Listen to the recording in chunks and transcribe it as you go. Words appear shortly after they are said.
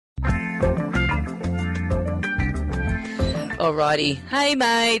Alrighty. Hey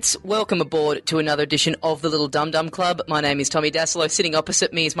mates, welcome aboard to another edition of the Little Dum Dum Club. My name is Tommy Dasilo. Sitting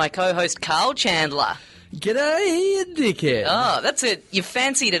opposite me is my co-host Carl Chandler. G'day, you dickhead. Oh, that's it. You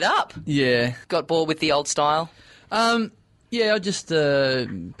fancied it up. Yeah. Got bored with the old style. Yeah, I just,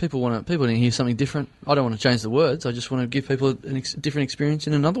 people to hear something different. I don't want to change the words. I just want to give people a different experience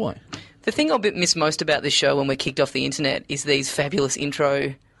in another way. The thing I miss most about this show when we're kicked off the internet is these fabulous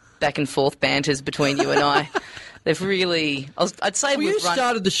intro back and forth banters between you and I. They've really... I'd say you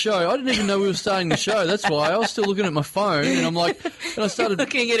started the show. I didn't even know we were starting the show. That's why. I was still looking at my phone, and I'm like... And I started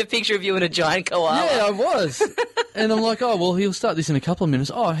looking at a picture of you and a giant koala. Yeah, I was. And I'm like, oh, well, he'll start this in a couple of minutes.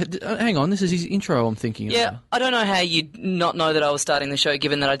 Oh, hang on, this is his intro I'm thinking Yeah, about. I don't know how you'd not know that I was starting the show,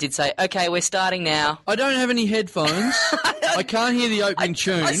 given that I did say, okay, we're starting now. I don't have any headphones. I can't hear the opening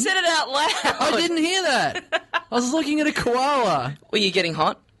tune. I said it out loud. I didn't hear that. I was looking at a koala. Were you getting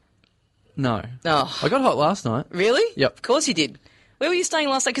hot? No. Oh. I got hot last night. Really? Yep. Of course you did. Where were you staying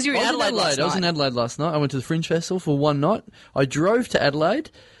last night? Because you were in Adelaide last night. I was in Adelaide last night. I went to the Fringe Festival for one night. I drove to Adelaide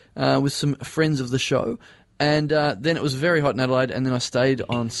with some friends of the show, and then it was very hot in Adelaide, and then I stayed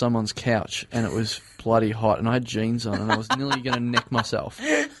on someone's couch, and it was bloody hot, and I had jeans on, and I was nearly going to neck myself.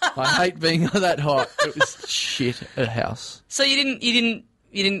 I hate being that hot. It was shit at house. So you didn't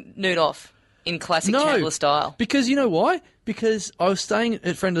nude off in classic Chandler style? Because you know why? Because I was staying at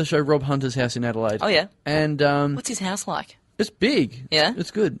a friend of the show, Rob Hunter's house in Adelaide. Oh, yeah? And what's his house like? It's big. Yeah?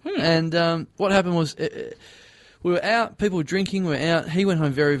 It's good. And what happened was we were out, people were drinking, we were out. He went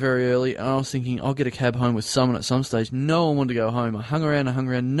home very, very early, and I was thinking, I'll get a cab home with someone at some stage. No one wanted to go home. I hung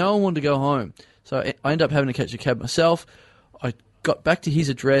around. No one wanted to go home. So I ended up having to catch a cab myself. I got back to his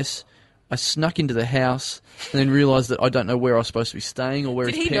address. I snuck into the house and then realised that I don't know where I was supposed to be staying or where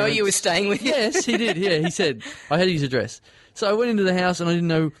his parents... Did he know you were staying with him? Yes, he did, yeah. He said, I had his address. So I went into the house and I didn't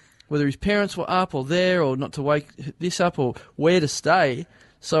know whether his parents were up or there or not to wake this up or where to stay.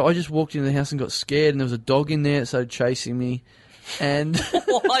 So I just walked into the house and got scared, and there was a dog in there that started chasing me. And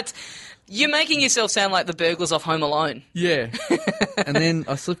What? You're making yourself sound like the burglars off Home Alone. Yeah. And then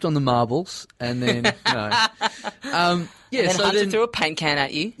I slipped on the marbles, and then, yeah, and then so Hunter threw a paint can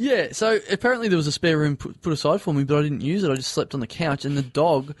at you. Yeah, so apparently there was a spare room put aside for me, but I didn't use it. I just slept on the couch, and the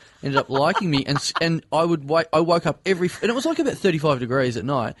dog ended up liking me. And I woke up and it was like about 35 degrees at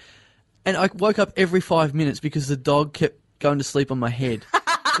night, and I woke up every 5 minutes because the dog kept going to sleep on my head.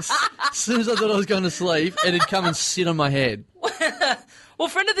 As soon as I thought I was going to sleep, it'd come and sit on my head. Well,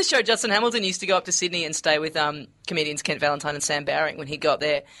 friend of the show, Justin Hamilton, used to go up to Sydney and stay with comedians Kent Valentine and Sam Bowring when he got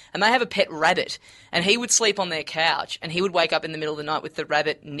there. And they have a pet rabbit. And he would sleep on their couch, and he would wake up in the middle of the night with the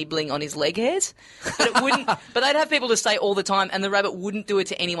rabbit nibbling on his leg hairs. But it wouldn't. But they'd have people to stay all the time, and the rabbit wouldn't do it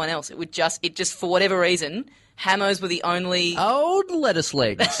to anyone else. It just for whatever reason, Hamos were the only... Old lettuce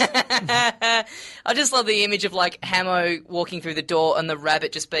legs. I just love the image of, like, Hamo walking through the door and the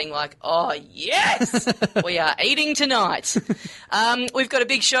rabbit just being like, oh, yes, we are eating tonight. We've got a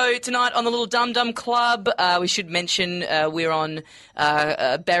big show tonight on the Little Dum Dum Club. We should mention we're on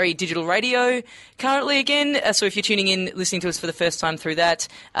Barry Digital Radio currently again. So if you're tuning in, listening to us for the first time through that,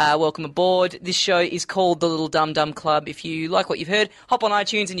 welcome aboard. This show is called the Little Dum Dum Club. If you like what you've heard, hop on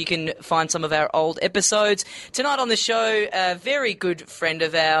iTunes and you can find some of our old episodes. Tonight on the show, a very good friend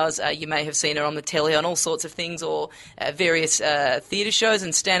of ours. You may have seen her on the telly on all sorts of things or various theatre shows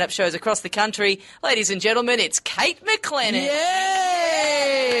and stand-up shows across the country. Ladies and gentlemen, it's Kate McLennan.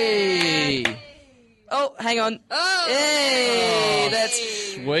 Yay! Oh, hang on. Oh, hey,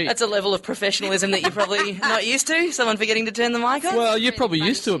 that's sweet. That's a level of professionalism that you're probably not used to. Someone forgetting to turn the mic on. Well, you're probably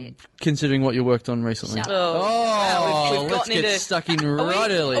used to it, considering what you worked on recently. We've let's get stuck in right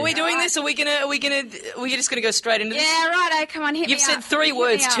early. Are we doing this? Are we just gonna go straight into this? Yeah, righto. Come on, hit me You've said up. 3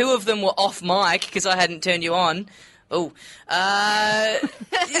 words. 2 of them were off mic because I hadn't turned you on. Oh,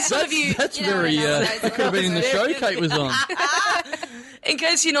 some of you. That's very. That could have been in the show Kate was on. In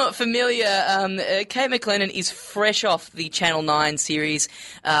case you're not familiar, Kate McLennan is fresh off the Channel 9 series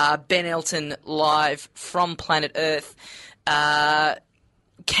Ben Elton Live from Planet Earth.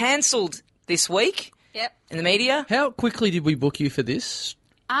 Cancelled this week. Yep. In the media. How quickly did we book you for this?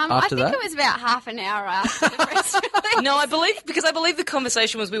 I think it was about half an hour after the press release. No, I believe the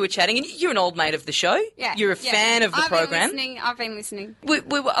conversation was we were chatting, and you're an old mate of the show. Yeah. You're a fan of the program. I've been listening.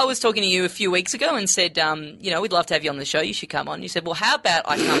 I was talking to you a few weeks ago and said, we'd love to have you on the show. You should come on. You said, well, how about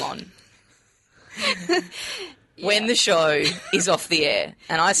I come on when the show is off the air?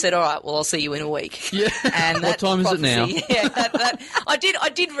 And I said, all right, well, I'll see you in a week. Yeah. And what time is it now? Yeah, I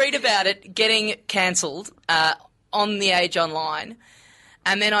did read about it getting cancelled on the Age Online.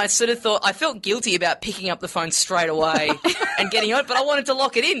 And then I sort of thought, I felt guilty about picking up the phone straight away and getting on it, but I wanted to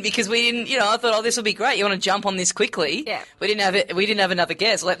lock it in because we didn't, I thought, oh, this will be great. You want to jump on this quickly. Yeah. We didn't have another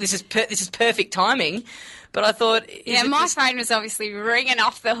guest. Like, this is perfect timing. But I thought, my phone was obviously ringing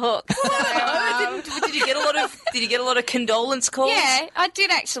off the hook. Did you get a lot of condolence calls? Yeah, I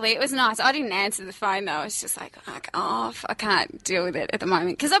did actually. It was nice. I didn't answer the phone though. I was just like, oh, I can't deal with it at the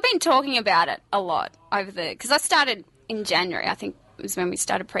moment because I've been talking about it a lot because I started in January. I think it was when we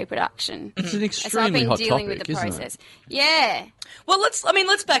started pre-production. It's an So I've extremely been hot dealing topic, with the isn't process. it? Yeah. Well, let's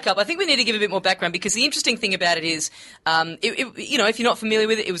back up. I think we need to give a bit more background because the interesting thing about it is, if you're not familiar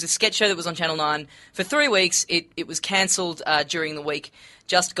with it, it was a sketch show that was on Channel 9 for 3 weeks. It was cancelled during the week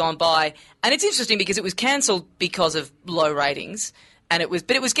just gone by, and it's interesting because it was cancelled because of low ratings. And it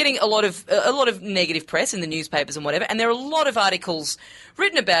was getting a lot of negative press in the newspapers and whatever. And there are a lot of articles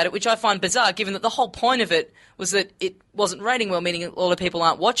written about it, which I find bizarre, given that the whole point of it was that it wasn't rating well, meaning a lot of people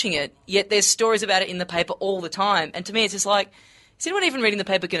aren't watching it. Yet there's stories about it in the paper all the time. And to me, it's just like, is anyone even reading the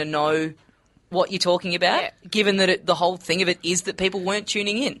paper going to know what you're talking about? Yeah. Given that the whole thing of it is that people weren't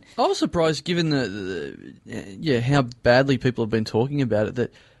tuning in. I was surprised, given how badly people have been talking about it,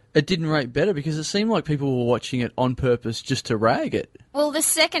 that it didn't rate better because it seemed like people were watching it on purpose just to rag it. Well, the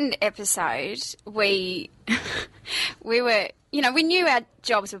second episode, we were, we knew our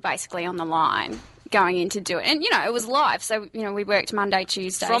jobs were basically on the line going in to do it. And, it was live. So, we worked Monday,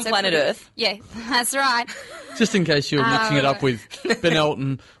 Tuesday. From Planet Earth. Yeah, that's right. Just in case you were mixing it up with Ben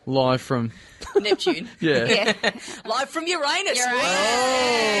Elton live from Neptune. Yeah. Live from Uranus. Uranus.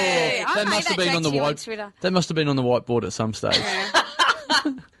 Hey. I That made must have that been on joke the to you on white. Twitter. That must have been on the whiteboard at some stage.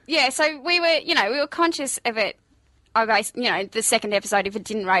 Yeah, so we were conscious of it. The second episode, if it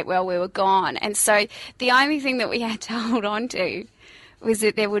didn't rate well, we were gone. And so the only thing that we had to hold on to was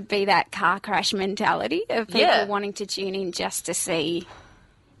that there would be that car crash mentality of people wanting to tune in just to see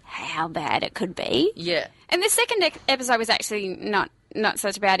how bad it could be. Yeah. And the second episode was actually not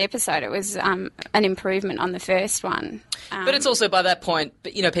such a bad episode. It was an improvement on the first one. But it's also by that point,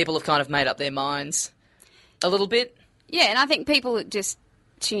 people have kind of made up their minds a little bit. Yeah, and I think people just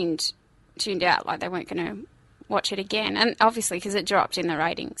tuned out, like they weren't going to watch it again. And obviously because it dropped in the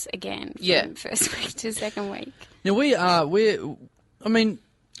ratings again from first week to second week. Now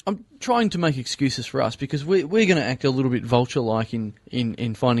I'm trying to make excuses for us because we're going to act a little bit vulture-like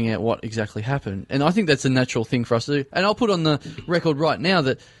in finding out what exactly happened. And I think that's a natural thing for us to do. And I'll put on the record right now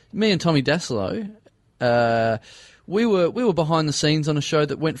that me and Tommy Dasilo, we were behind the scenes on a show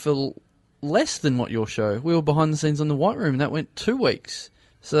that went for less than what your show. We were behind the scenes on the White Room, and that went 2 weeks.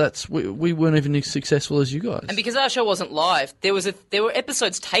 So we weren't even as successful as you guys. And because our show wasn't live, there were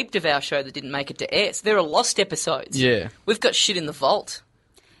episodes taped of our show that didn't make it to air. So there are lost episodes. Yeah. We've got shit in the vault.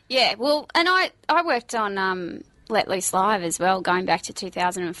 Yeah, well, and I worked on Let Loose Live as well, going back to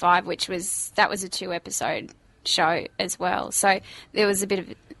 2005, that was a 2-episode show as well. So there was a bit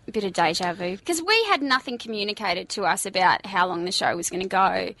of deja vu because we had nothing communicated to us about how long the show was going to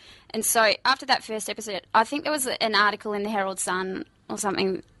go. And so after that first episode, I think there was an article in the Herald Sun or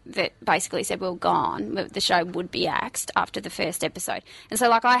something that basically said we were gone, the show would be axed after the first episode. And so,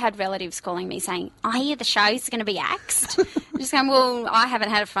 I had relatives calling me saying, I hear the show's going to be axed. I'm just going, well, I haven't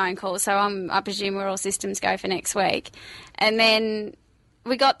had a phone call, so I presume we're all systems go for next week. And then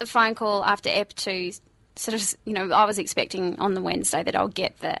we got the phone call after Ep 2, sort of, I was expecting on the Wednesday that I'll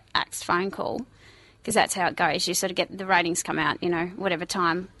get the axed phone call, because that's how it goes. You sort of get the ratings come out, whatever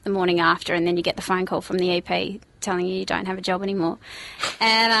time the morning after, and then you get the phone call from the EP telling you don't have a job anymore.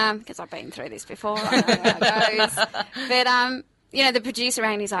 And because I've been through this before, I know how it goes. But, the producer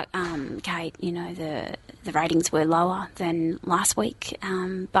rang, he's like, Kate, the ratings were lower than last week,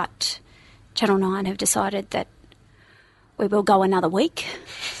 but Channel 9 have decided that we will go another week.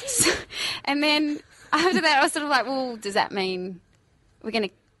 And then after that, I was sort of like, well, does that mean we're going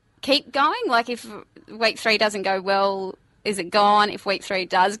to keep going? Like, if week 3 doesn't go well, is it gone? If week 3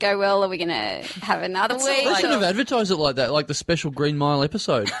 does go well, are we going to have another week? They should have advertised it like that, like the special Green Mile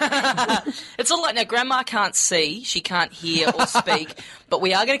episode. It's all like, now, Grandma can't see, she can't hear or speak, but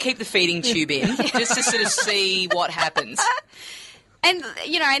we are going to keep the feeding tube in just to sort of see what happens. And,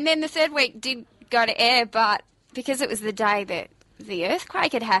 and then the third week did go to air, but because it was the day that the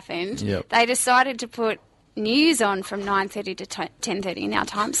earthquake had happened, they decided to put news on from 9:30 to 10:30 in our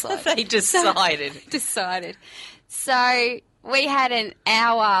time slot. They decided. So we had an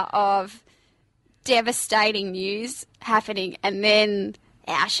hour of devastating news happening, and then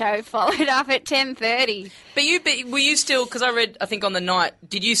our show followed up at 10:30. But were you still, because I read, I think on the night,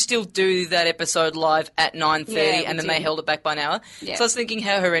 did you still do that episode live at 9:30 and then they held it back by an hour? Yeah. So I was thinking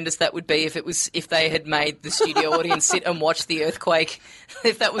how horrendous that would be if they had made the studio audience sit and watch the earthquake,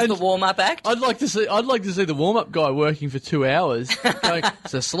 if that was the warm-up act. I'd like to see the warm-up guy working for 2 hours. Going,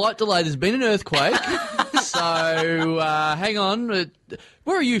 it's a slight delay. There's been an earthquake. So hang on.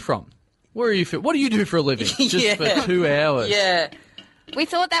 Where are you from? Where are you from? What do you do for a living? Just for 2 hours. Yeah. We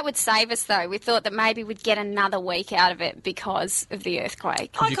thought that would save us, though. We thought that maybe we'd get another week out of it because of the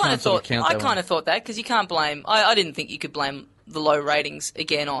earthquake. I kind of thought that because you can't blame. I didn't think you could blame the low ratings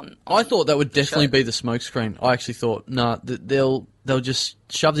again on I thought that would definitely be the smokescreen. I actually thought, they'll just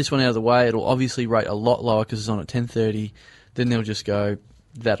shove this one out of the way. It'll obviously rate a lot lower because it's on at 10:30. Then they'll just go,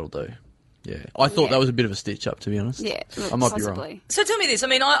 that'll do. Yeah, I thought that was a bit of a stitch up, to be honest. Yeah, I might possibly. be wrong. So tell me this. I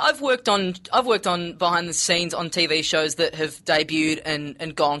mean, I've worked on behind the scenes on TV shows that have debuted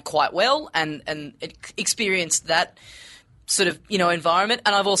and gone quite well and experienced that sort of environment.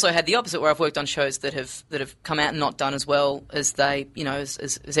 And I've also had the opposite, where I've worked on shows that have come out and not done as well as they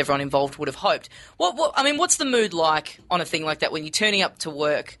as everyone involved would have hoped. What's the mood like on a thing like that when you're turning up to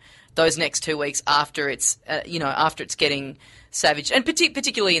work those next 2 weeks after it's getting savage, and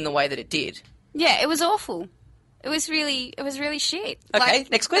particularly in the way that it did? Yeah, it was awful. It was really shit. Okay,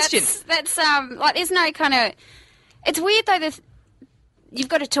 next question. That's there's no kind of. It's weird though that you've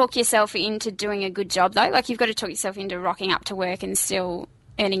got to talk yourself into doing a good job though. Like you've got to talk yourself into rocking up to work and still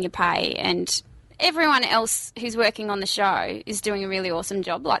earning your pay, and everyone else who's working on the show is doing a really awesome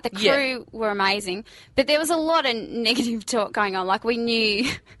job. Like the crew were amazing, but there was a lot of negative talk going on. Like we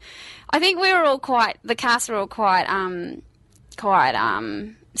knew. I think we were all the cast were all quite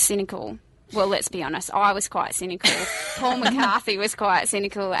cynical. Well, let's be honest, I was quite cynical. Paul McCarthy was quite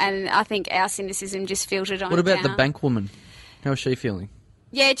cynical, and I think our cynicism just filtered on. What about down. the bank woman? How's she feeling?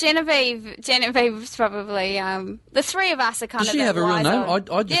 Yeah, Genevieve's probably the three of us are kind of. Does she have a real name? I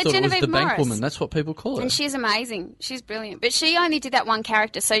just thought Genevieve it was the Morris. bank woman. That's what people call her. And she's amazing. She's brilliant. But she only did that one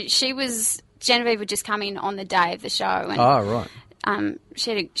character, so Genevieve would just come in on the day of the show. And, right.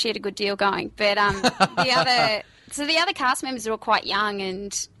 She had a good deal going, but the other cast members are all quite young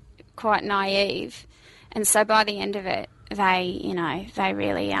and quite naive, and so by the end of it, they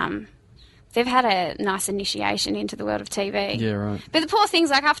really they've had a nice initiation into the world of TV. Yeah, right. But the poor things,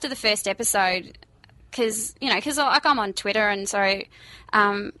 like after the first episode, because I'm on Twitter, and so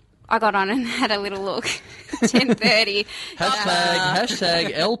I got on and had a little look. 10:30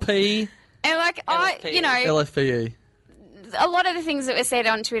 hashtag LP and LFPE. A lot of the things that were said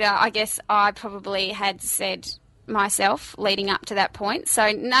on Twitter, I guess I probably had said myself leading up to that point.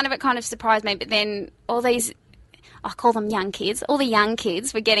 So none of it kind of surprised me. But then all these, I call them young kids, all the young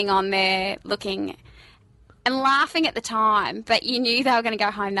kids were getting on there looking and laughing at the time, but you knew they were going to go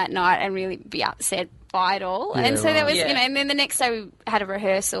home that night and really be upset by it all. Yeah, and so there was, Yeah. and then the next day we had a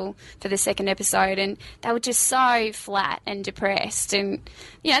rehearsal for the second episode, and they were just so flat and depressed. And,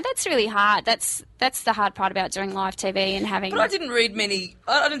 that's really hard. That's the hard part about doing live TV and having... But I didn't read many.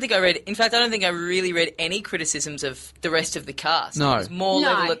 I don't think I read. In fact, I don't think I really read any criticisms of the rest of the cast. No. It was more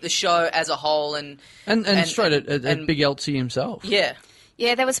level at the show as a whole, and straight at Big Eltsy himself. Yeah.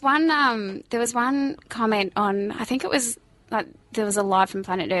 Yeah, there was one comment on, I think it was, like, there was a Live from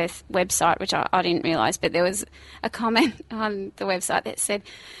Planet Earth website, which I didn't realise, but there was a comment on the website that said,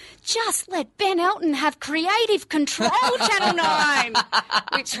 "Just let Ben Elton have creative control, Channel 9,"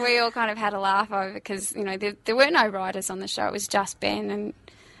 which we all kind of had a laugh over because, there were no writers on the show. It was just Ben.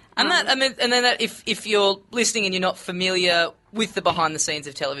 If you're listening and you're not familiar with the behind the scenes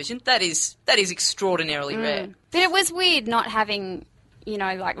of television, that is extraordinarily rare. But it was weird not having,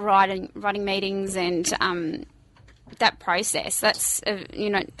 like writing meetings and that process. That's,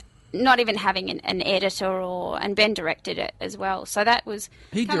 not even having an editor and Ben directed it as well. So that was...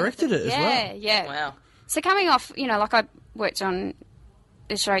 He directed it as well? Yeah. Wow. So coming off, like I worked on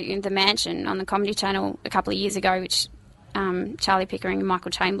the show The Mansion on the Comedy Channel a couple of years ago, which Charlie Pickering and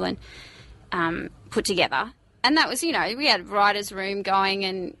Michael Chamberlain put together. And that was, we had writer's room going,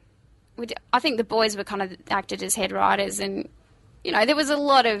 and I think the boys were kind of acted as head writers, and, there was a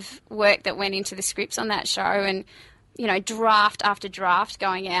lot of work that went into the scripts on that show, and, draft after draft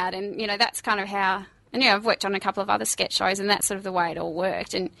going out, and, that's kind of how... And, I've worked on a couple of other sketch shows, and that's sort of the way it all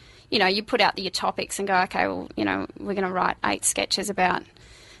worked. And, you put out your topics and go, okay, well, we're going to write 8 sketches about,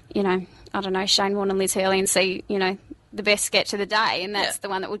 I don't know, Shane Warne and Liz Hurley, and see, the best sketch of the day, and that's the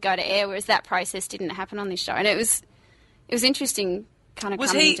one that would go to air, whereas that process didn't happen on this show. And it was interesting kind of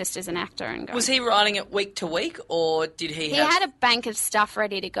coming just as an actor and going. Was he writing it week to week, or did he He had a bank of stuff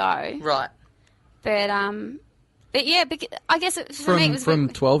ready to go. Right. But, But yeah, I guess for me it was from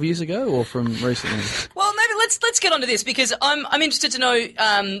 12 years ago or from recently. Well, maybe let's get onto this because I'm interested to know,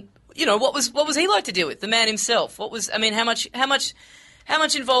 what was he like to deal with, the man himself? How much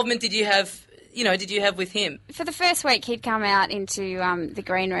involvement did you have? Did you have with him? For the first week, he'd come out into the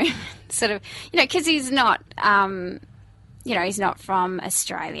green room, sort of, because he's not. He's not from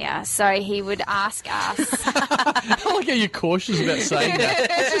Australia, so he would ask us. I like how you're cautious about saying that.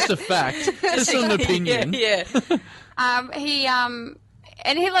 It's just a fact. It's not an opinion. Yeah.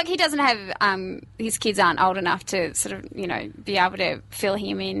 He doesn't have his kids aren't old enough to sort of be able to fill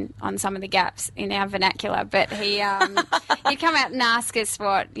him in on some of the gaps in our vernacular, but he'd come out and ask us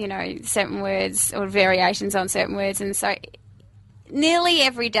what certain words or variations on certain words, and so nearly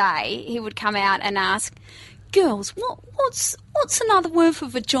every day he would come out and ask, "Girls, what's another word for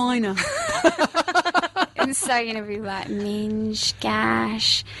vagina?" And so we'd be like, minge,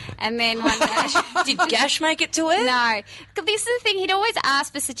 gash, and then one day... Did gash make it to it? No. This is the thing, he'd always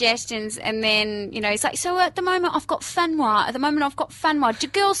ask for suggestions, and then, he's like, so at the moment I've got fanwa, do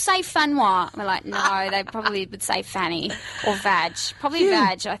girls say fanwa? We're like, no, they probably would say fanny or vag. Probably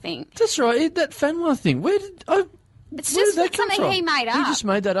vag, I think. That's right, that fanwa thing. It's Where just did that come something from? he made up. He just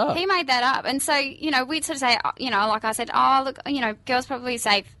made that up. He made that up. And so, we'd sort of say, like I said, oh, look, girls probably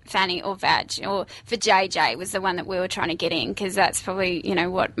say fanny or vag, or for JJ was the one that we were trying to get in, because that's probably,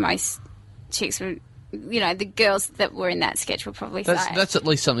 what most chicks would, the girls that were in that sketch would probably say. That's at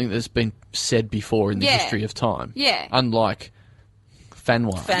least something that's been said before in the history of time. Yeah. Unlike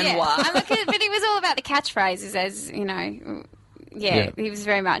fanwa. Yeah. But it was all about the catchphrases, as, Yeah, he was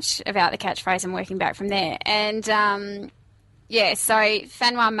very much about the catchphrase and working back from there. And, so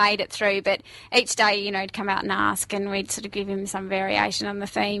Fanwa made it through, but each day, he'd come out and ask, and we'd sort of give him some variation on the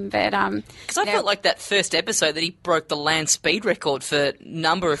theme. But because I felt like that first episode that he broke the land speed record for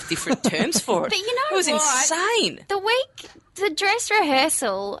number of different terms for it. But it was insane. The dress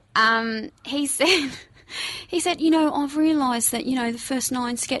rehearsal, he said... He said, I've realised that, the first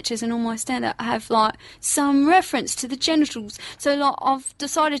 9 sketches in all my stand-up have, some reference to the genitals. So, I've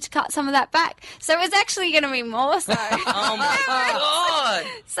decided to cut some of that back. So, it's actually going to be more so. Oh, my God.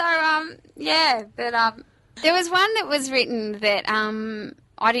 So, but there was one that was written that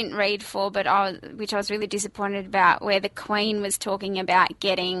I didn't read for, but which I was really disappointed about, where the Queen was talking about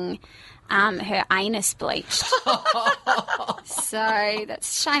getting... her anus bleached. So that's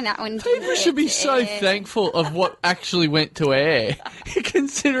a shame that one didn't People should be so thankful of what actually went to air,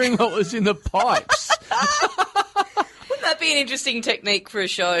 considering what was in the pipes. Wouldn't that be an interesting technique for a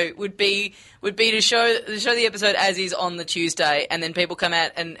show? Would be to show the episode as is on the Tuesday, and then people come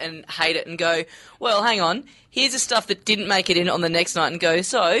out and hate it and go, well, hang on, here's the stuff that didn't make it in on the next night, and go,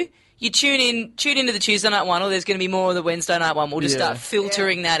 so... You tune into the Tuesday night one, or there's going to be more of the Wednesday night one. We'll just start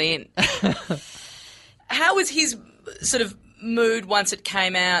filtering that in. How was his sort of mood once it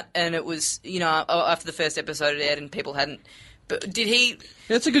came out and it was, after the first episode it aired and people hadn't... But did he...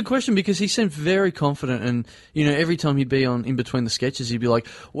 That's a good question, because he seemed very confident, and, every time he'd be in between the sketches, he'd be like,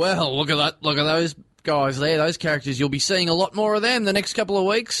 well, look at those guys there, those characters. You'll be seeing a lot more of them the next couple of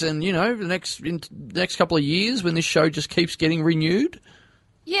weeks and, the next couple of years when this show just keeps getting renewed.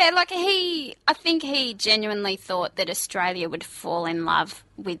 Yeah, I think he genuinely thought that Australia would fall in love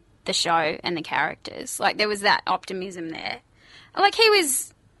with the show and the characters. There was that optimism there.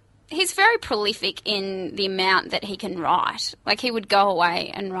 He's very prolific in the amount that he can write. He would go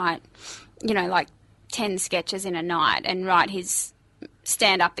away and write, 10 sketches in a night and write his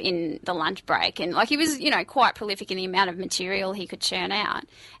stand-up in the lunch break. And, he was, quite prolific in the amount of material he could churn out.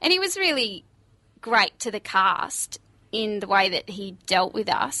 And he was really great to the cast in the way that he dealt with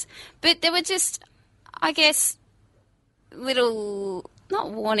us. But there were just, I guess, little,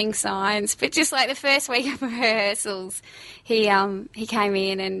 not warning signs, but just the first week of rehearsals, he came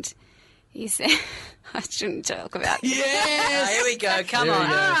in and he said, I shouldn't talk about this. Yes! Here we go, come on. All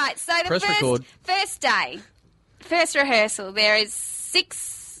right, so the first day, first rehearsal, there is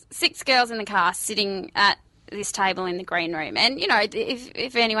six girls in the cast sitting at this table in the green room. And,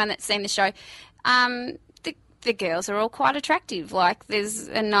 if anyone that's seen the show, the girls are all quite attractive. There's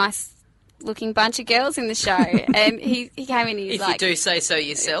a nice looking bunch of girls in the show. And he came in and he's if you do say so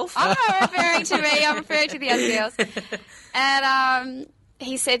yourself. I'm not referring to me, I'm referring to the other girls. And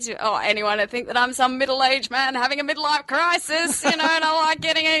he said to anyone would think that I'm some middle-aged man having a midlife crisis, and I like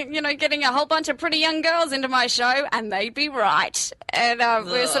getting a whole bunch of pretty young girls into my show, and they'd be right. And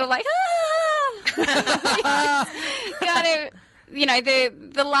we're sort of like,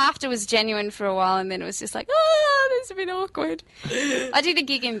 the laughter was genuine for a while, and then it was just like, this is a bit awkward. I did a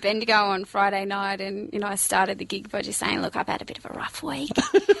gig in Bendigo on Friday night, and I started the gig by just saying, look, I've had a bit of a rough week.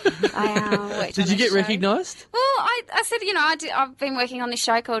 Did you get recognised? Well, I said, I've been working on this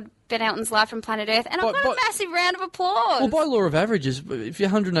show called Ben Elton's Live from Planet Earth, and I got a massive round of applause. Well, by law of averages, if you're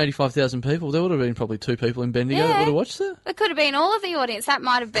 185,000 people, there would have been probably 2 people in Bendigo that would have watched it. It could have been all of the audience. That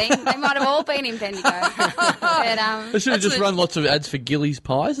might have been. They might have all been in Bendigo. They should have just run lots of ads for Gillies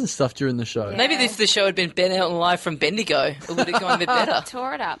pies and stuff during the show. Yeah. Maybe if the show had been Ben Elton Live from Bendigo, it would have gone a bit better.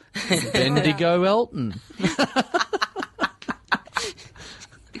 Tore it up. Bendigo Elton.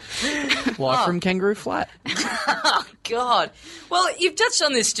 Live from Kangaroo Flat. Oh, God. Well, you've touched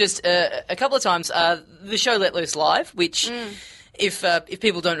on this just a couple of times. The show Let Loose Live, which, if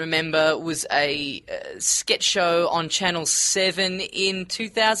people don't remember, was a sketch show on Channel 7 in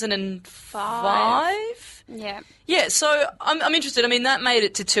 2005? Yeah. Yeah, so I'm interested. I mean, that made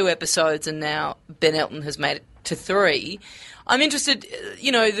it to 2 episodes, and now Ben Elton has made it to 3. I'm interested,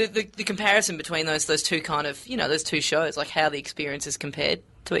 the comparison between those two kind of, those 2 shows, like how the experiences compared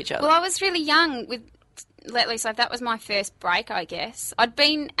to each other. Well, I was really young with Let Loose Live. That was my first break, I guess. I'd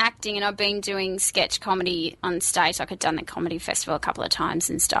been acting and I'd been doing sketch comedy on stage. Like I'd done the comedy festival a couple of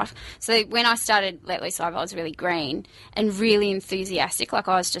times and stuff. So when I started Let Loose Live, I was really green and really enthusiastic. Like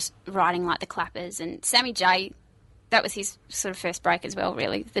I was just writing like the clappers. And Sammy J, that was his sort of first break as well,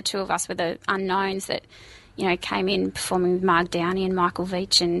 really. The 2 of us were the unknowns that, came in performing with Mark Downey and Michael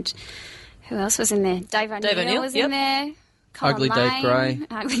Veitch, and who else was in there? Dave O'Neill was in there. Colin Ugly Lane, Dave Gray.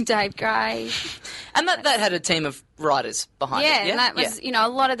 Ugly Dave Gray. And that had a team of writers behind it. Yeah, and that was, a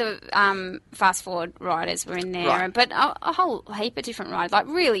lot of the Fast Forward writers were in there, Right. but a whole heap of different writers, like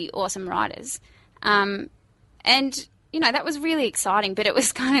really awesome writers. And, that was really exciting, but it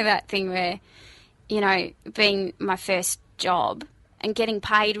was kind of that thing where, being my first job and getting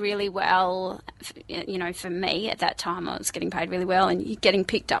paid really well, for me at that time, I was getting paid really well, and you're getting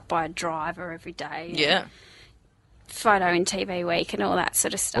picked up by a driver every day. Yeah. Photo in TV Week and all that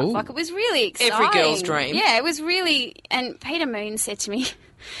sort of stuff. Ooh. Like, it was really exciting. Every girl's dream. Yeah, it was really... And Peter Moon said to me,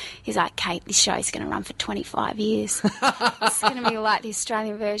 he's like, Kate, this show's going to run for 25 years. It's going to be like the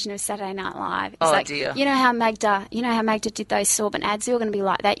Australian version of Saturday Night Live. It's like, dear. You know how Magda did those Sorbent ads? You're going to be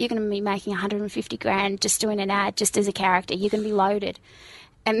like that. You're going to be making 150 grand just doing an ad, just as a character. You're going to be loaded.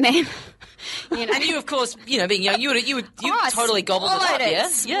 And then, And you, of course, being young, you totally gobbled it up, yeah?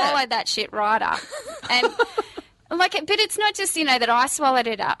 Swallowed that shit right up. And... but it's not just, that I swallowed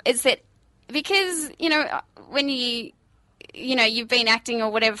it up. It's that because, when you've been acting or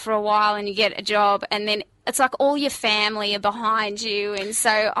whatever for a while and you get a job and then it's like all your family are behind you. And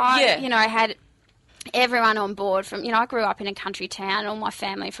so I had everyone on board from, I grew up in a country town, all my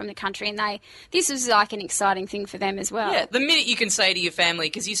family from the country, and this was like an exciting thing for them as well. Yeah, the minute you can say to your family,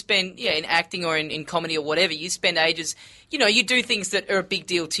 because you spend, in acting or in comedy or whatever, you spend ages, you do things that are a big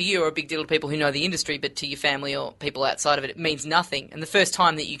deal to you or a big deal to people who know the industry, but to your family or people outside of it, it means nothing. And the first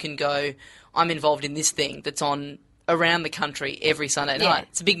time that you can go, I'm involved in this thing that's on around the country every Sunday night,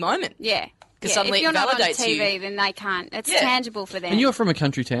 it's a big moment. Yeah. Because suddenly if you're it not on validates TV, you. then they can't. It's tangible for them. And you're from a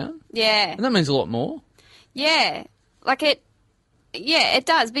country town? Yeah. And that means a lot more. Yeah. It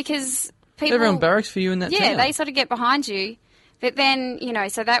does, because people... Everyone barracks for you in that town. Yeah, they sort of get behind you. But then,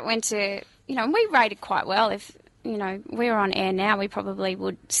 so that went to... and we rated quite well. If, we were on air now, we probably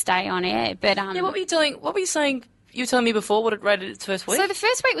would stay on air. But what were you saying? You were telling me before what it rated its first week? So the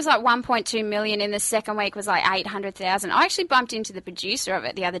first week was like 1.2 million, and the second week was like 800,000. I actually bumped into the producer of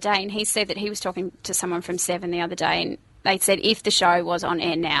it the other day, and he said that he was talking to someone from 7 the other day, and they said if the show was on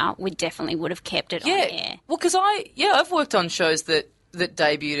air now, we definitely would have kept it on air. Well, because I've worked on shows that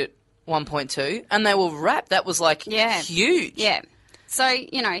debuted at 1.2, and they were rap. That was like huge. Yeah. So,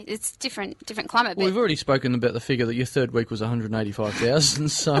 it's different climate. Well, we've already spoken about the figure that your third week was 185,000,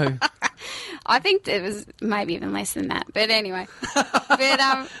 so... I think it was maybe even less than that. But anyway.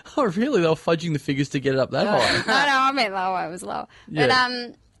 Oh, really? They were fudging the figures to get it up that high? No, I meant lower. It was lower. Yeah.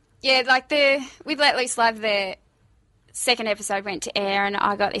 But, with Let Loose Live, the second episode went to air, and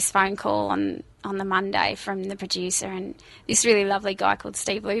I got this phone call on the Monday from the producer, and this really lovely guy called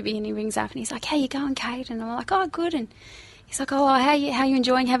Steve Luby, and he rings up and he's like, "How you going, Kate?" And I'm like, "Oh, good." And he's like, "Oh, how you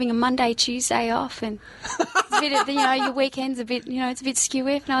enjoying having a Monday, Tuesday off?" And it's a bit of, your weekend's a bit, it's a bit skew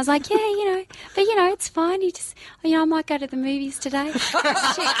up. And I was like, "Yeah, but it's fine. You just, I might go to the movies today.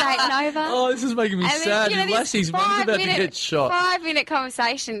 Check Dayton over." Oh, this is making me sad. Then, Lassie's mum's about to get shot. 5-minute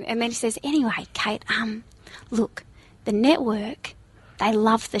conversation, and then he says, "Anyway, Kate, look, the network, they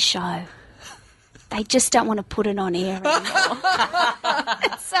love the show. They just don't want to put it on air anymore."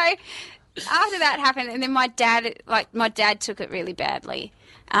 So after that happened, and then my dad took it really badly.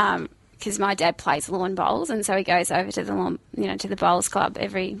 Because my dad plays lawn bowls, and so he goes over to the lawn, to the bowls club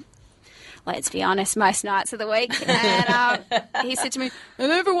every, let's be honest, most nights of the week. And he said to me,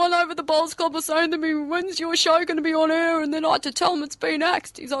 and everyone over the bowls club was saying to me, when's your show going to be on air? And then I had to tell him it's been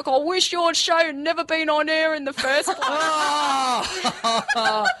axed. He's like, I wish your show had never been on air in the first place.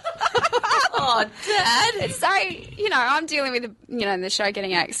 Oh, Dad. So, I'm dealing with, the show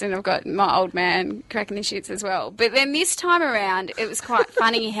getting axed, and I've got my old man cracking the shits as well. But then this time around, it was quite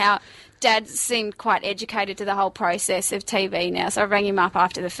funny how Dad seemed quite educated to the whole process of TV now. So I rang him up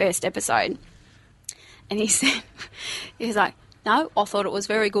after the first episode, and he was like, no, I thought it was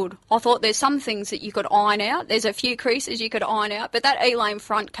very good. I thought there's some things that you could iron out. There's a few creases you could iron out. But that Elaine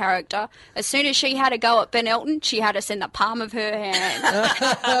Front character, as soon as she had a go at Ben Elton, she had us in the palm of her hand.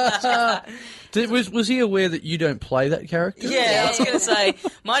 Was he aware that you don't play that character? Yeah, I was going to say,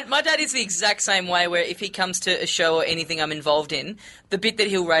 my dad is the exact same way, where if he comes to a show or anything I'm involved in, the bit that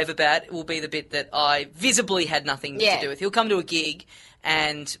he'll rave about will be the bit that I visibly had nothing to do with. He'll come to a gig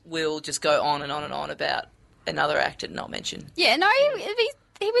and we'll just go on and on and on about another actor not mention. Yeah, no,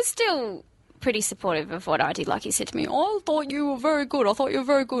 he was still pretty supportive of what I did. Like, he said to me, I thought you were very good. I thought you were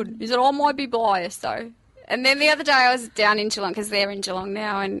very good. He said, I might be biased, though. And then the other day I was down in Geelong, because they're in Geelong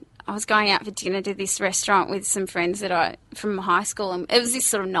now, and I was going out for dinner to this restaurant with some friends from high school, and it was this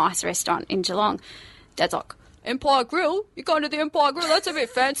sort of nice restaurant in Geelong. Dad's like, Empire Grill? You're going to the Empire Grill? That's a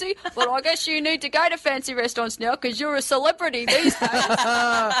bit fancy, but I guess you need to go to fancy restaurants now because you're a celebrity these days.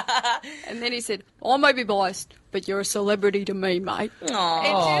 And then he said, I may be biased, but you're a celebrity to me, mate.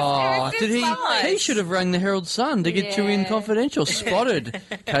 Oh, he should have rang the Herald Sun to get you in confidential. Spotted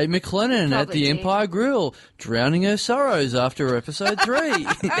Kate McLennan at the Empire Grill, drowning her sorrows after episode 3.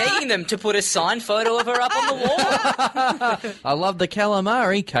 Begging them to put a signed photo of her up on the wall. I love the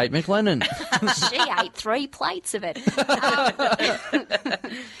calamari, Kate McLennan. She ate 3 plates of it.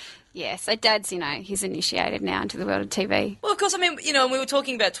 Yeah, so Dad's, he's initiated now into the world of TV. Well, of course, I mean, we were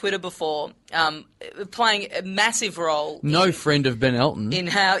talking about Twitter before, playing a massive role. No friend of Ben Elton. In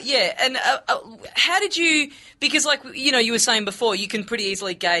how, and how did you, because you were saying before, you can pretty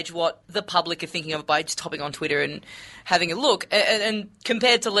easily gauge what the public are thinking of by just hopping on Twitter and having a look. And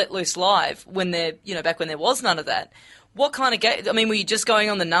compared to Let Loose Live, when back when there was none of that, what kind of were you just going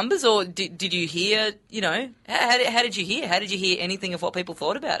on the numbers, or did you hear, how did you hear? How did you hear anything of what people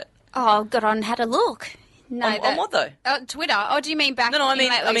thought about it? Oh, got on and had a look. No, on what, though? Twitter. Oh, do you mean back? No, I mean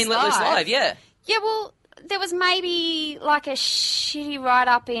Let Loose Live, yeah. Yeah, well, there was maybe like a shitty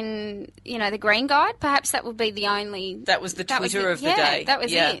write-up in, the Green Guide. Perhaps that would be the only... That was the Twitter of the day. That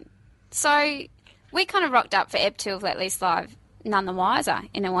was it. So we kind of rocked up for Ep 2 of Let Loose Live none the wiser,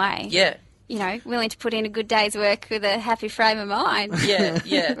 in a way. Yeah. Willing to put in a good day's work with a happy frame of mind. Yeah.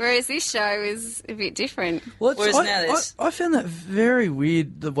 Whereas this show is a bit different. Well, I found that very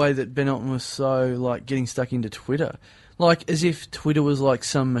weird, the way that Ben Elton was so, getting stuck into Twitter. As if Twitter was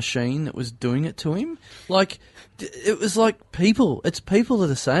some machine that was doing it to him. It was people. It's people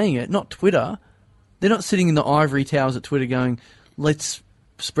that are saying it, not Twitter. They're not sitting in the ivory towers at Twitter going, let's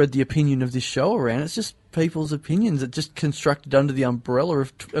spread the opinion of this show around. It's just people's opinions that just constructed under the umbrella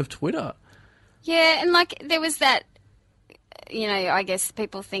of Twitter. Yeah, and there was that, I guess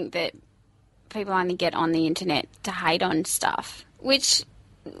people think that people only get on the internet to hate on stuff, which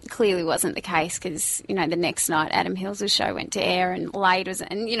clearly wasn't the case because, the next night Adam Hills' show went to air and Lade was,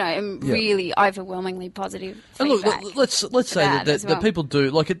 really overwhelmingly positive feedback. And look, let's say that people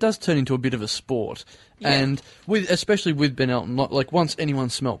do, it does turn into a bit of a sport. Yeah. And especially with Ben Elton, once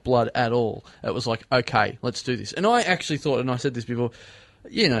anyone smelt blood at all, it was okay, let's do this. And I actually thought, and I said this before,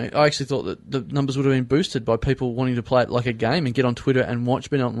 I actually thought that the numbers would have been boosted by people wanting to play it like a game and get on Twitter and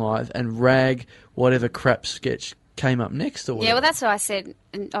watch Ben Elton live and rag whatever crap sketch came up next or whatever. Yeah, well, that's what I said.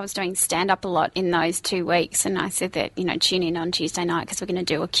 And I was doing stand-up a lot in those 2 weeks, and I said that, tune in on Tuesday night because we're going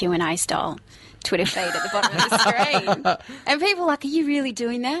to do a Q&A style Twitter feed at the bottom of the screen. And people were like, are you really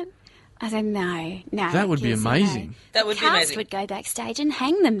doing that? I said, no. That would be amazing. That would be amazing. Cast would go backstage and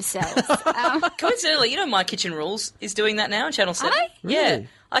hang themselves. Coincidentally, My Kitchen Rules is doing that now on Channel 7. Are they? Yeah. Really?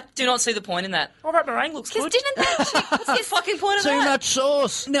 I do not see the point in that. Oh, that meringue looks good. Didn't that What's the fucking point of that? Too much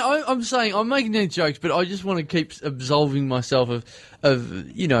sauce. Now, I'm saying, I'm making these jokes, but I just want to keep absolving myself of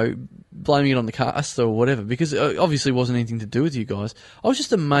blaming it on the cast or whatever, because it obviously wasn't anything to do with you guys. I was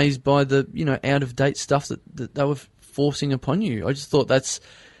just amazed by the, out-of-date stuff that they were forcing upon you. I just thought that's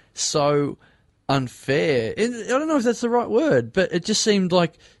so unfair. I don't know if that's the right word, but it just seemed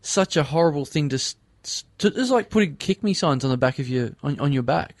like such a horrible thing to it's like putting kick me signs on the back of on your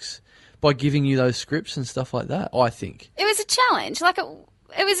backs by giving you those scripts and stuff like that. I think it was a challenge.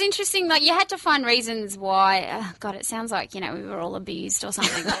 it was interesting. Like, you had to find reasons why. God, it sounds like, we were all abused or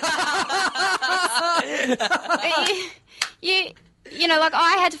something. Like,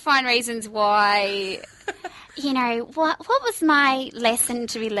 I had to find reasons why. What was my lesson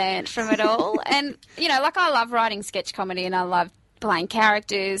to be learnt from it all? And like, I love writing sketch comedy and I love playing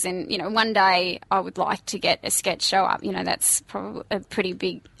characters. And one day I would like to get a sketch show up. That's probably a pretty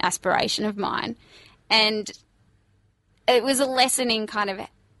big aspiration of mine. And it was a lesson in kind of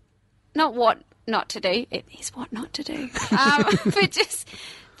not what not to do. It is what not to do. But just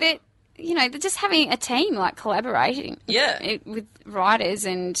that, just having a team, like collaborating with writers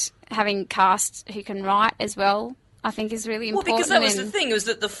and having cast who can write as well, I think is really important. Well, because that was the thing, was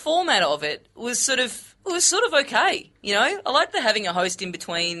that the format of it was sort of okay. I like the having a host in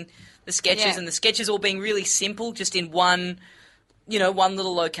between the sketches and the sketches all being really simple, just in one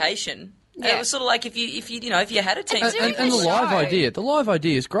little location. Yeah. And it was sort of like if you had a team. And the live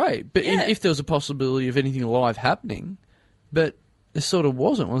idea is great, but if there was a possibility of anything live happening, but there sort of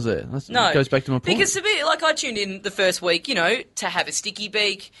wasn't, was there? No. It goes back to my point. Because I tuned in the first week, to have a sticky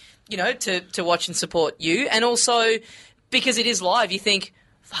beak, to watch and support you, and also because it is live, you think,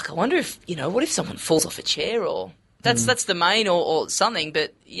 fuck, I wonder if, what if someone falls off a chair or... That's the main or something,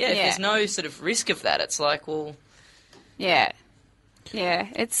 but if there's no sort of risk of that, it's like, well... Yeah. Yeah,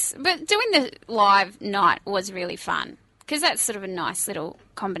 but doing the live night was really fun because that's sort of a nice little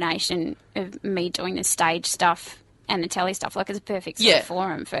combination of me doing the stage stuff and the telly stuff. Like, it's a perfect sort of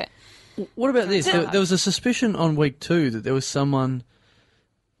forum for... What about this? There was a suspicion on week 2 that there was someone,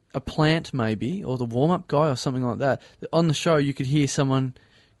 a plant maybe, or the warm-up guy or something like that. On the show, you could hear someone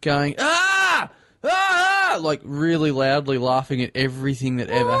going, ah! Ah! Like, really loudly laughing at everything that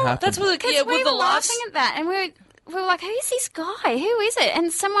ever happened. That's what we were laughing at that, and we were like, who's this guy? Who is it?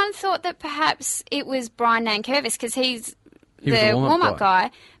 And someone thought that perhaps it was Brian Nankervis because he's the warm-up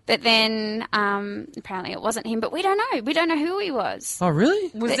guy. But then apparently it wasn't him. But we don't know. We don't know who he was. Oh, really?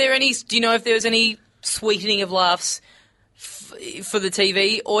 Do you know if there was any sweetening of laughs for the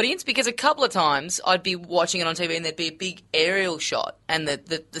TV audience? Because a couple of times I'd be watching it on TV and there'd be a big aerial shot and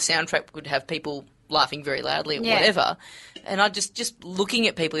the soundtrack would have people laughing very loudly or whatever. And I'd just looking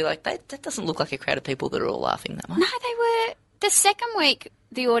at people, like, that doesn't look like a crowd of people that are all laughing that much. No, they were... The second week,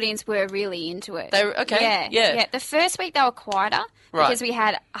 the audience were really into it. They were, okay, yeah. The first week, they were quieter right. because we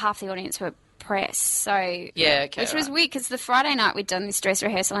had half the audience were press. So which was weird because the Friday night we'd done this dress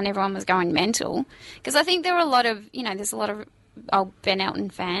rehearsal and everyone was going mental because I think there were a lot of, there's a lot of old Ben Elton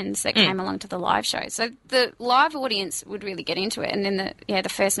fans that came along to the live show. So the live audience would really get into it. And then the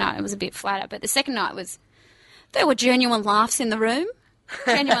first night it was a bit flatter, but the second night there were genuine laughs in the room,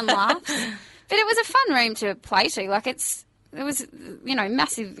 genuine laughs. But it was a fun room to play to. Like it was,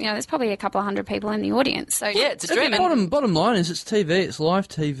 massive. There's probably a couple of hundred people in the audience. So yeah, it's a dream. Bottom line is it's TV, it's live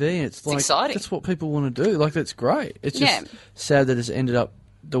TV. It's like exciting. That's what people want to do. Like that's great. It's just sad that it's ended up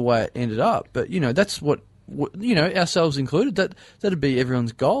the way it ended up. But that's what ourselves included. That'd be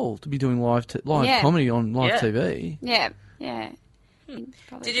everyone's goal to be doing live comedy on live TV. Yeah.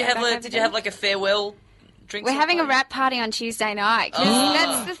 Did you have like a farewell? We're having a rap party on Tuesday night.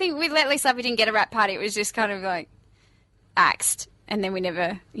 That's the thing. With Let Loose Love, we didn't get a rap party. It was just kind of like axed, and then we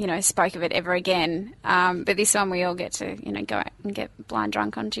never, spoke of it ever again. But this one, we all get to, go out and get blind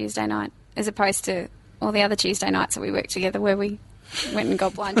drunk on Tuesday night, as opposed to all the other Tuesday nights that we worked together where we went and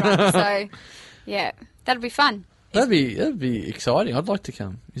got blind drunk. So, yeah, that'll be fun. That'd be exciting. I'd like to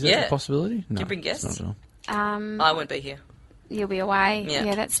come. Is that a possibility? No, do you bring guests? Not at all. I won't be here. You'll be away.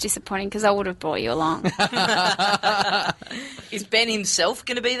 Yeah, that's disappointing because I would have brought you along. Is Ben himself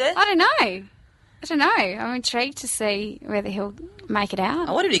going to be there? I don't know. I'm intrigued to see whether he'll make it out.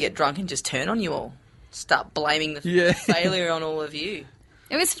 I want him to get drunk and just turn on you all. Start blaming the failure on all of you.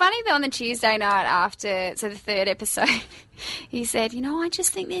 It was funny though on the Tuesday night after, the third episode, he said, I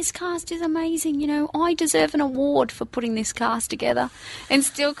just think this cast is amazing. I deserve an award for putting this cast together. And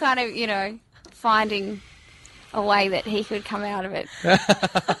still kind of, finding a way that he could come out of it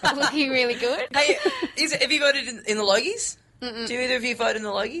looking really good. Hey, have you voted in the Logies? Mm-mm. Do either of you vote in the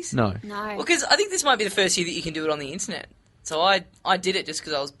Logies? No. Well, because I think this might be the first year that you can do it on the internet. So I did it just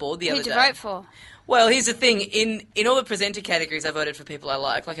because I was bored the other day. Who'd you vote for? Well, here's the thing. In all the presenter categories, I voted for people I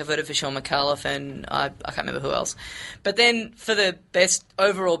like. Like, I voted for Sean McAuliffe and I can't remember who else. But then for the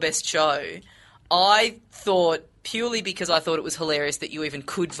overall best show, I thought, purely because I thought it was hilarious that you even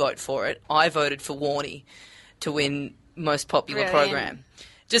could vote for it, I voted for Warnie to win most popular program.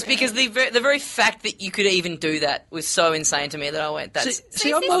 Just because the very fact that you could even do that was so insane to me that I went, that's...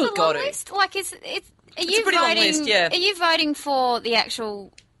 See, I'm not got it. List? Like, it's a pretty long list, yeah. Are you voting for the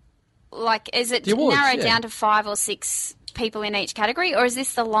actual... Like, is it narrowed down to 5 or 6 people in each category, or is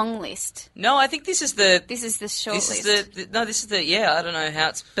this the long list? No, I think this is the short list. This is the I don't know how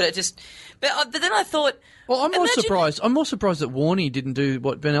it's, but it just, but then I thought. Well, I'm more surprised. I'm more surprised that Warney didn't do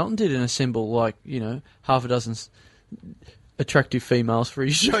what Ben Elton did and assemble half a dozen attractive females for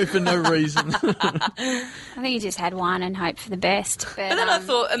his show for no reason. I think he just had one and hoped for the best. But then I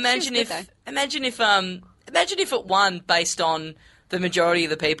thought, imagine if it won based on the majority of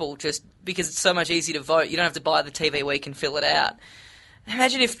the people, just because it's so much easier to vote. You don't have to buy the TV Week and fill it out.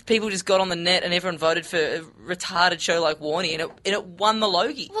 Imagine if people just got on the net and everyone voted for a retarded show like Warney and it won the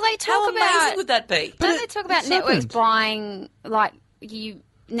Logie. Well, they talk How about... amazing would that be? Don't they talk about networks buying, like,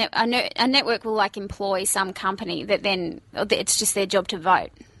 a network will, like, employ some company that then it's just their job to vote.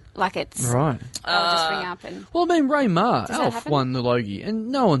 Like, it's... Right. They'll just ring up and... Well, I mean, Ray Maher, Does that Alf happen? won the Logie, and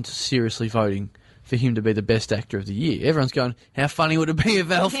no one's seriously voting for him to be the best actor of the year. Everyone's going, how funny would it be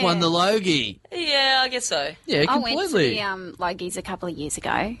if Alf won the Logie? Yeah, I guess so. Yeah, completely. I went to the Logies a couple of years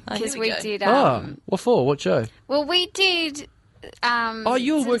ago because we we go. did... What for? What show? Well, we did... you were some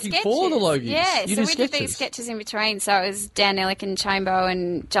working sketches. for the Logies. Yeah, You so did we did these sketches in between. So it was Dan Ellick and Chambo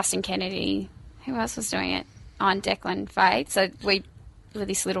and Justin Kennedy. Who else was doing it? And Declan Fay. So we were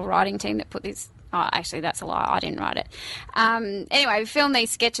this little writing team that put this... Oh, actually, that's a lie. I didn't write it. Anyway, we filmed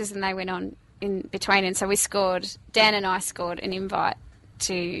these sketches and they went on in between. And so Dan and I scored an invite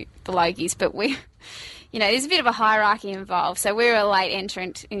to the Logies. But we... there's a bit of a hierarchy involved. So we were a late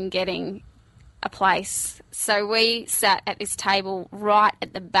entrant in getting a place. So we sat at this table right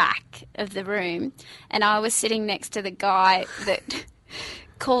at the back of the room, and I was sitting next to the guy that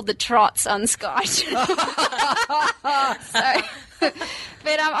called the trots on Sky.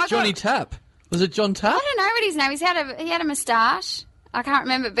 Johnny Tapp. Was it John Tapp? I don't know what his name is. He had a moustache. I can't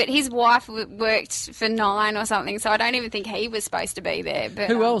remember, but his wife worked for Nine or something, so I don't even think he was supposed to be there. But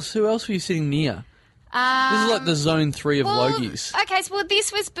Who else? Who else were you sitting near? This is like the zone 3 of Logies. Okay, so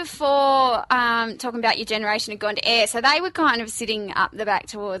this was before talking about your generation had gone to air, so they were kind of sitting up the back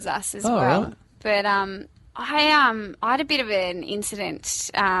towards us as well. Right. But I had a bit of an incident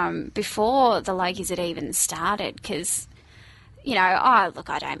before the Logies had even started because,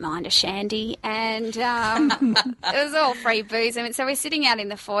 I don't mind a shandy, and it was all free booze. So we're sitting out in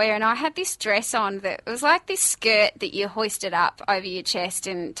the foyer, and I had this dress on that it was like this skirt that you hoisted up over your chest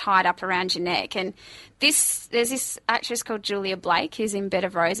and tied up around your neck. And there's this actress called Julia Blake who's in Bed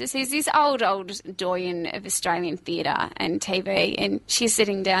of Roses, who's this old doyen of Australian theatre and TV, and she's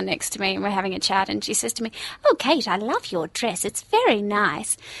sitting down next to me and we're having a chat, and she says to me, "Oh, Kate, I love your dress. It's very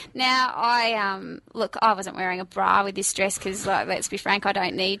nice." Now, I wasn't wearing a bra with this dress because, let's be frank, I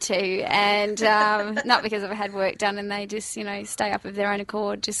don't need to, and not because I've had work done and they just, stay up of their own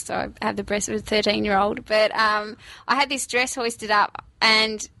accord just so I have the breasts of a 13-year-old. But I had this dress hoisted up,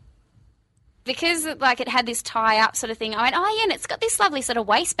 and because it had this tie-up sort of thing, I went, "Oh, yeah, and it's got this lovely sort of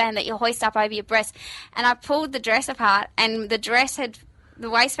waistband that you hoist up over your breast." And I pulled the dress apart, and the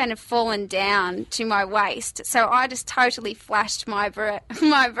waistband had fallen down to my waist. So I just totally flashed my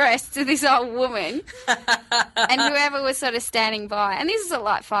breast to this old woman and whoever was sort of standing by. And this is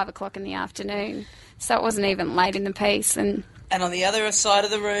at 5 o'clock in the afternoon, so it wasn't even late in the piece. And on the other side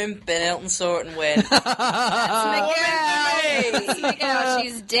of the room, Ben Elton saw it and went, That's my girl.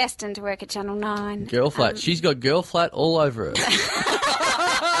 She's destined to work at Channel 9. Girl flat. She's got girl flat all over her.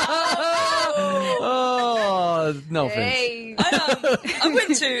 No offense. Hey. I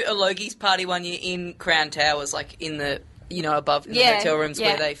went to a Logies party one year in Crown Towers, in the, above in the hotel rooms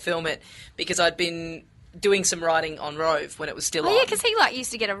where they film it, because I'd been doing some writing on Rove when it was still on. Oh, yeah, because he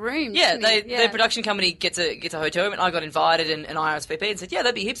used to get a room. Yeah, didn't he? their production company gets a hotel room, and I got invited and I RSVP and said, yeah,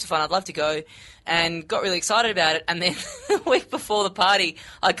 that'd be heaps of fun, I'd love to go, and got really excited about it. And then the week before the party,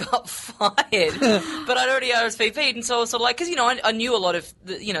 I got fired, but I'd already RSVP'd, and so I was sort of because I knew a lot of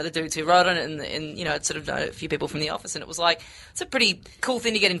the dudes who wrote on it, and I'd sort of know a few people from the office, and it was it's a pretty cool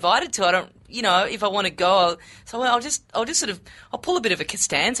thing to get invited to. I don't, if I want to go, I'll pull a bit of a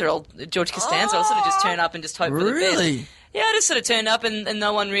Costanza, George Costanza. I'll sort of just turn up and just hope for the best. Really? Yeah, I just sort of turned up and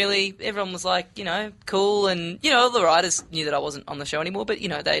no one really, everyone was cool, and, the writers knew that I wasn't on the show anymore, but,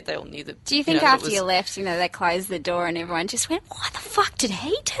 they all knew that. Do you think after you left, they closed the door and everyone just went, "What the fuck did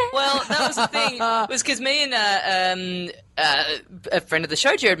he do?" Well, that was the thing. It was because me and a friend of the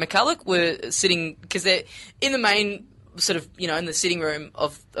show, Jared McCulloch, were sitting, because they're in the main sort of, in the sitting room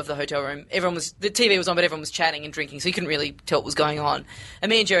of the hotel room. The TV was on, but everyone was chatting and drinking, so you couldn't really tell what was going on. And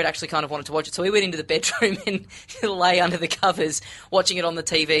me and Jared actually kind of wanted to watch it, so we went into the bedroom and lay under the covers watching it on the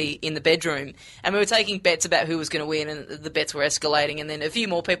TV in the bedroom. And we were taking bets about who was going to win, and the bets were escalating. And then a few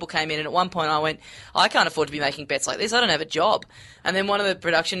more people came in, and at one point I went, I can't afford to be making bets like this. I don't have a job. And then one of the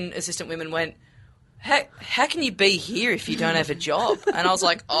production assistant women went, how can you be here if you don't have a job? And I was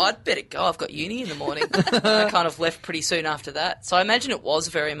like, oh, I'd better go. I've got uni in the morning. And I kind of left pretty soon after that. So I imagine it was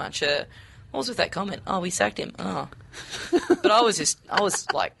very much what was with that comment? Oh, we sacked him. Oh. But I was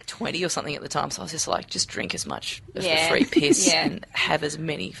like 20 or something at the time, so I was just like, just drink as much of the free piss and have as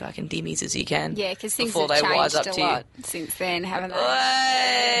many fucking dimmies as you can. Yeah, because things before have they wise changed up a to lot since then, haven't they?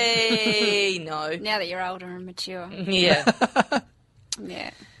 Hey, no. Now that you're older and mature. Yeah. Yeah.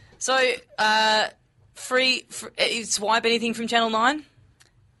 So, free swipe anything from Channel 9?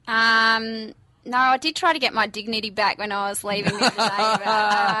 No, I did try to get my dignity back when I was leaving the other day,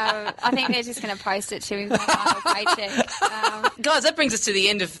 but I think they're just going to post it to him for my final paycheck. Guys, that brings us to the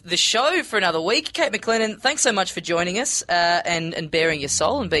end of the show for another week. Kate McLennan, thanks so much for joining us and bearing your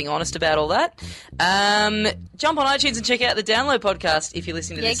soul and being honest about all that. Jump on iTunes and check out the Download podcast if you're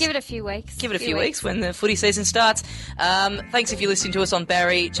listening to this. Yeah, give it a few weeks. Give it a few weeks when the footy season starts. Thanks if you're listening to us on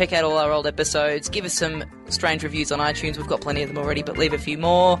Barry. Check out all our old episodes. Give us some strange reviews on iTunes. We've got plenty of them already, but leave a few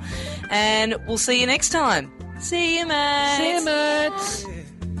more. And we'll see you next time. See you, mates. See you, mates.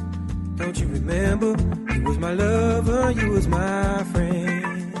 Don't you remember? You was my lover, you was my friend.